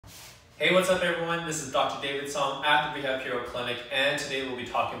Hey, what's up everyone? This is Dr. David Song at the Rehab Hero Clinic, and today we'll be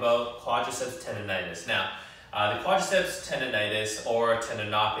talking about quadriceps tendinitis. Now, the quadriceps tendinitis or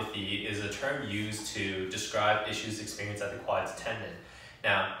tendinopathy is a term used to describe issues experienced at the quads tendon.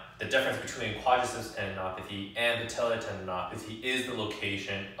 Now, the difference between quadriceps tendinopathy and patellar tendinopathy is the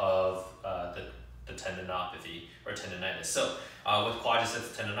location of the tendinopathy or tendinitis. So, with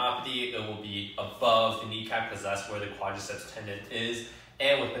quadriceps tendinopathy, it will be above the kneecap because that's where the quadriceps tendon is.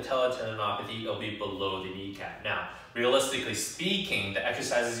 And with patellar tendinopathy, it'll be below the kneecap. Now, realistically speaking, the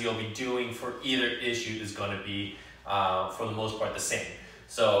exercises you'll be doing for either issue is going to be, for the most part, the same.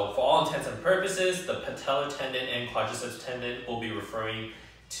 So, for all intents and purposes, the patellar tendon and quadriceps tendon will be referring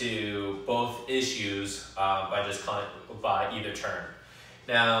to both issues by either term.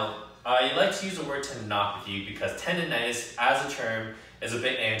 Now, I like to use the word tendinopathy because tendinitis as a term is a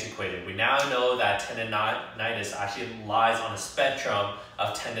bit antiquated. We now know that tendinitis actually lies on a spectrum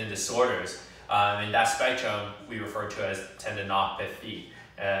of tendon disorders. In that spectrum, we refer to as tendinopathy.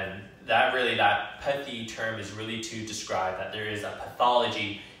 And that pathy term is really to describe that there is a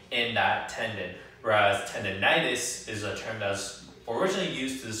pathology in that tendon, whereas tendinitis is a term that's originally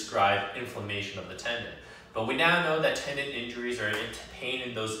used to describe inflammation of the tendon. But we now know that tendon injuries or pain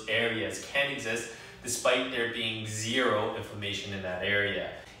in those areas can exist despite there being zero inflammation in that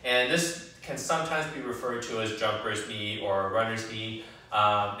area. And this can sometimes be referred to as jumper's knee or runner's knee.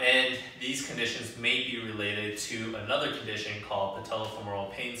 And these conditions may be related to another condition called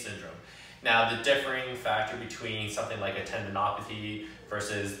Patellofemoral pain syndrome. Now, the differing factor between something like a tendinopathy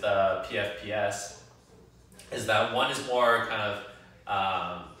versus the PFPS is that one is more kind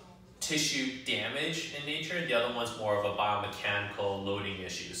of tissue damage in nature, the other one's more of a biomechanical loading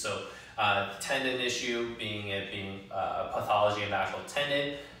issue. So tendon issue being pathology of the actual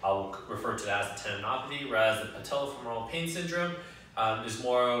tendon, I'll refer to that as the tendinopathy, whereas the patellofemoral pain syndrome is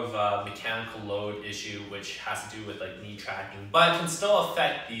more of a mechanical load issue, which has to do with like knee tracking, but can still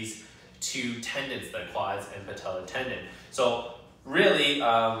affect these two tendons, the quads and patellar tendon. So really,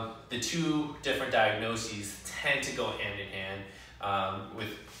 the two different diagnoses tend to go hand in hand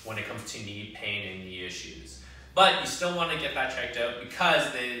when it comes to knee pain and knee issues. But you still want to get that checked out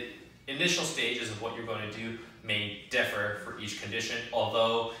because the initial stages of what you're going to do may differ for each condition,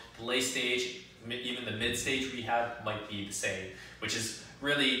 although the late stage, even the mid-stage rehab might be the same, which is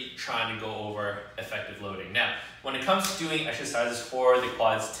really trying to go over effective loading. Now, when it comes to doing exercises for the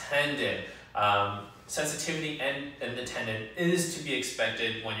quads tendon, sensitivity in the tendon is to be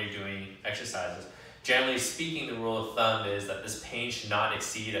expected when you're doing exercises. Generally speaking, the rule of thumb is that this pain should not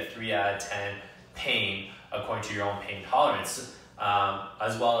exceed a 3 out of 10 pain according to your own pain tolerance,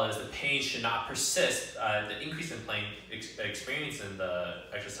 as well as the pain should not persist. The increase in pain experience in the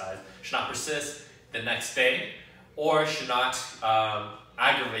exercise should not persist the next day or should not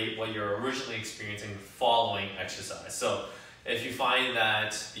aggravate what you're originally experiencing following exercise. So if you find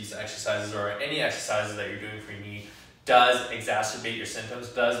that these exercises or any exercises that you're doing for your knee does exacerbate your symptoms,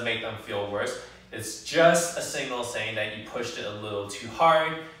 does make them feel worse, it's just a signal saying that you pushed it a little too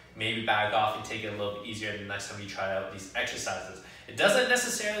hard. Maybe back off and take it a little bit easier the next time you try out these exercises. It doesn't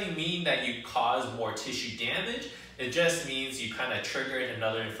necessarily mean that you cause more tissue damage. It just means you kind of triggered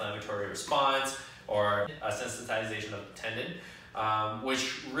another inflammatory response or a sensitization of the tendon,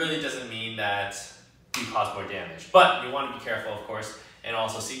 which really doesn't mean that you cause more damage. But you want to be careful, of course, and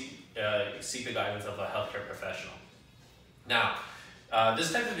also seek the guidance of a healthcare professional. Now,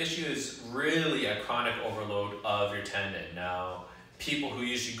 this type of issue is really a chronic overload of your tendon. Now, people who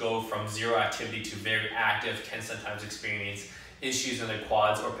usually go from zero activity to very active can sometimes experience issues in their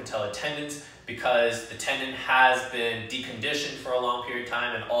quads or patellar tendons because the tendon has been deconditioned for a long period of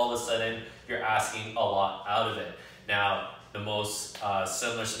time and all of a sudden you're asking a lot out of it. Now, the most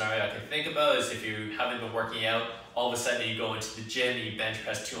similar scenario I can think about is if you haven't been working out, all of a sudden you go into the gym and you bench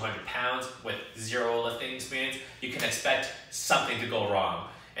press 200 pounds with zero lifting experience, you can expect something to go wrong.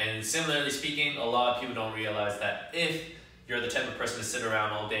 And similarly speaking, a lot of people don't realize that if you're the type of person to sit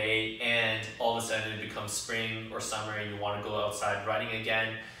around all day and all of a sudden it becomes spring or summer and you want to go outside running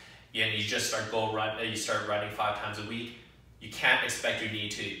again, and you just start running 5 times a week, you can't expect your knee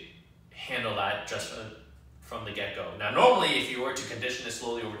to handle that just from the get-go. Now, normally, if you were to condition it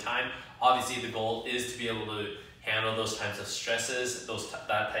slowly over time, obviously the goal is to be able to handle those types of stresses,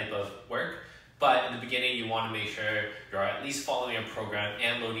 that type of work. But in the beginning, you want to make sure you're at least following a program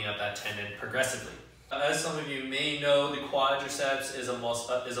and loading up that tendon progressively. As some of you may know, the quadriceps is a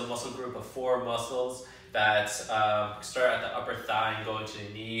muscle group of 4 muscles that start at the upper thigh and go into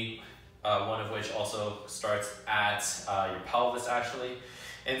the knee, one of which also starts at your pelvis actually.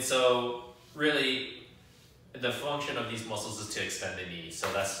 And so really the function of these muscles is to extend the knee.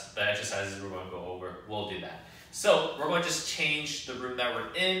 So that's the exercises we're going to go over. We'll do that. So we're going to just change the room that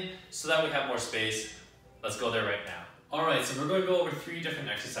we're in so that we have more space. Let's go there right now. All right, so we're going to go over 3 different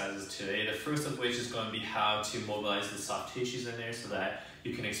exercises today. The first of which is going to be how to mobilize the soft tissues in there so that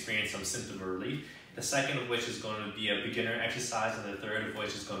you can experience some symptom relief. The second of which is going to be a beginner exercise, and the third of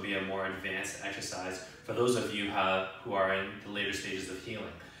which is going to be a more advanced exercise for those of you who are in the later stages of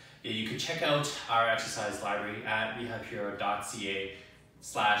healing. You can check out our exercise library at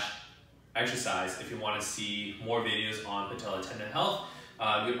rehabhero.ca/exercise if you want to see more videos on patellar tendon health.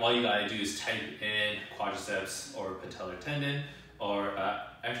 All you gotta do is type in quadriceps or patellar tendon or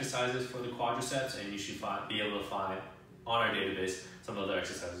exercises for the quadriceps, and you should be able to find on our database some other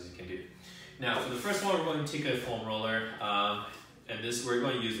exercises you can do. Now, for the first one, we're going to take a foam roller, and we're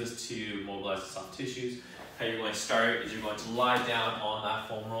going to use this to mobilize the soft tissues. How you're going to start is you're going to lie down on that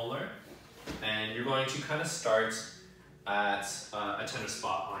foam roller, and you're going to kind of start at a tender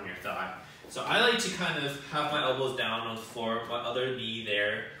spot on your thigh. So I like to kind of have my elbows down on the floor, my other knee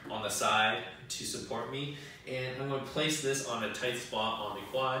there on the side to support me, and I'm going to place this on a tight spot on the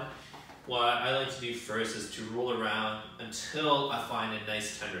quad. What I like to do first is to roll around until I find a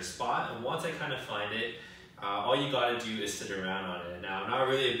nice tender spot, and once I kind of find it, all you got to do is sit around on it. Now, I'm not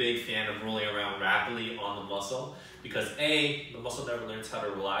really a big fan of rolling around rapidly on the muscle because A, the muscle never learns how to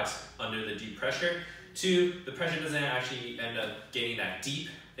relax under the deep pressure. 2, the pressure doesn't actually end up getting that deep,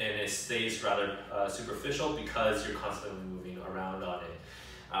 and it stays rather superficial because you're constantly moving around on it.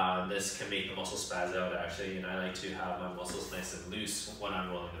 This can make the muscle spaz out actually, and I like to have my muscles nice and loose when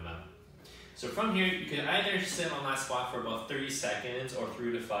I'm rolling them out. So from here, you can either sit on that spot for about 30 seconds or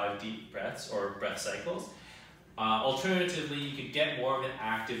 3 to 5 deep breaths or breath cycles. Alternatively, you could get more of an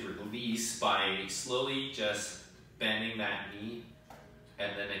active release by slowly just bending that knee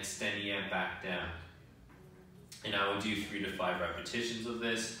and then extending it back down. And I would do 3 to 5 repetitions of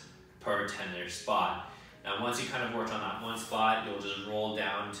this per tender spot. Now, once you kind of worked on that one spot, you'll just roll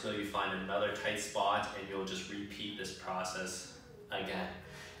down until you find another tight spot, and you'll just repeat this process again.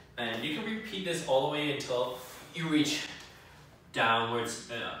 And you can repeat this all the way until you reach downwards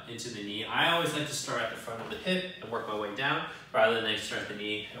into the knee. I always like to start at the front of the hip and work my way down, rather than start at the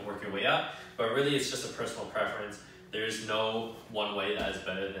knee and work your way up. But really, it's just a personal preference. There's no one way that is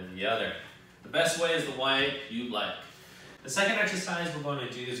better than the other. The best way is the way you like. The second exercise we're going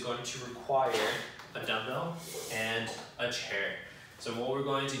to do is going to require a dumbbell and a chair. So what we're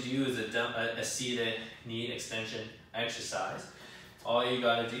going to do is a seated knee extension exercise. All you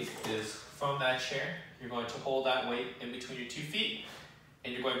gotta do is from that chair, you're going to hold that weight in between your 2 feet,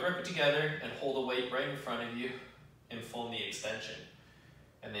 and you're going to grip it together and hold the weight right in front of you in full knee extension.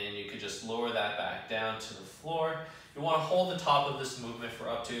 And then you could just lower that back down to the floor. You want to hold the top of this movement for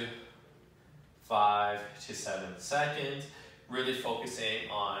up to 5 to 7 seconds, really focusing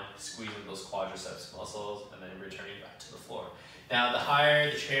on squeezing those quadriceps muscles and then returning back to the floor. Now, the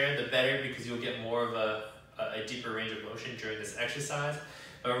higher the chair, the better, because you'll get more of a deeper range of motion during this exercise.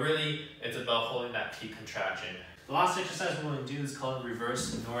 But really, it's about holding that peak contraction. The last exercise we're going to do is called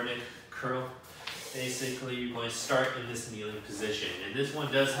reverse Nordic curl. Basically, you're going to start in this kneeling position. And this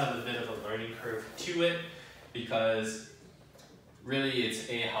one does have a bit of a learning curve to it, because really it's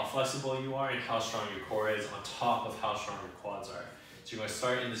how flexible you are and how strong your core is on top of how strong your quads are. So you're going to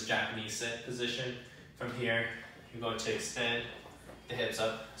start in this Japanese sit position. From here, you're going to extend the hips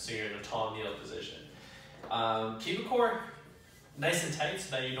up so you're in a tall kneel position. Keep the core nice and tight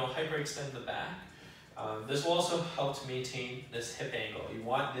so that you don't hyperextend the back. This will also help to maintain this hip angle. You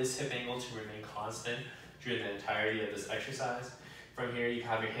want this hip angle to remain constant during the entirety of this exercise. From here, you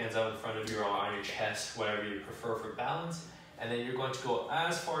have your hands out in front of you or on your chest, whatever you prefer for balance. And then you're going to go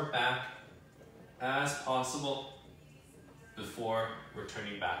as far back as possible before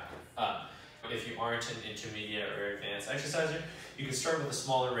returning back up. If you aren't an intermediate or advanced exerciser, you can start with a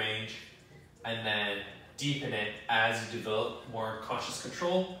smaller range and then deepen it as you develop more conscious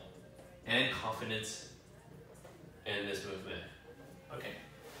control and confidence in this movement. Okay,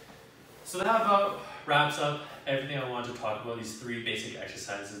 so that about wraps up everything I wanted to talk about, these 3 basic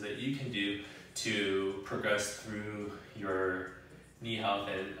exercises that you can do to progress through your knee health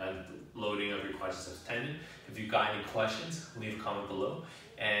and loading of your quadriceps tendon. If you've got any questions, leave a comment below.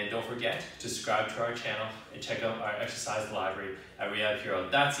 And don't forget to subscribe to our channel and check out our exercise library at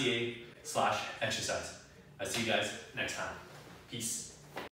rehabhero.ca/exercise. I'll see you guys next time. Peace.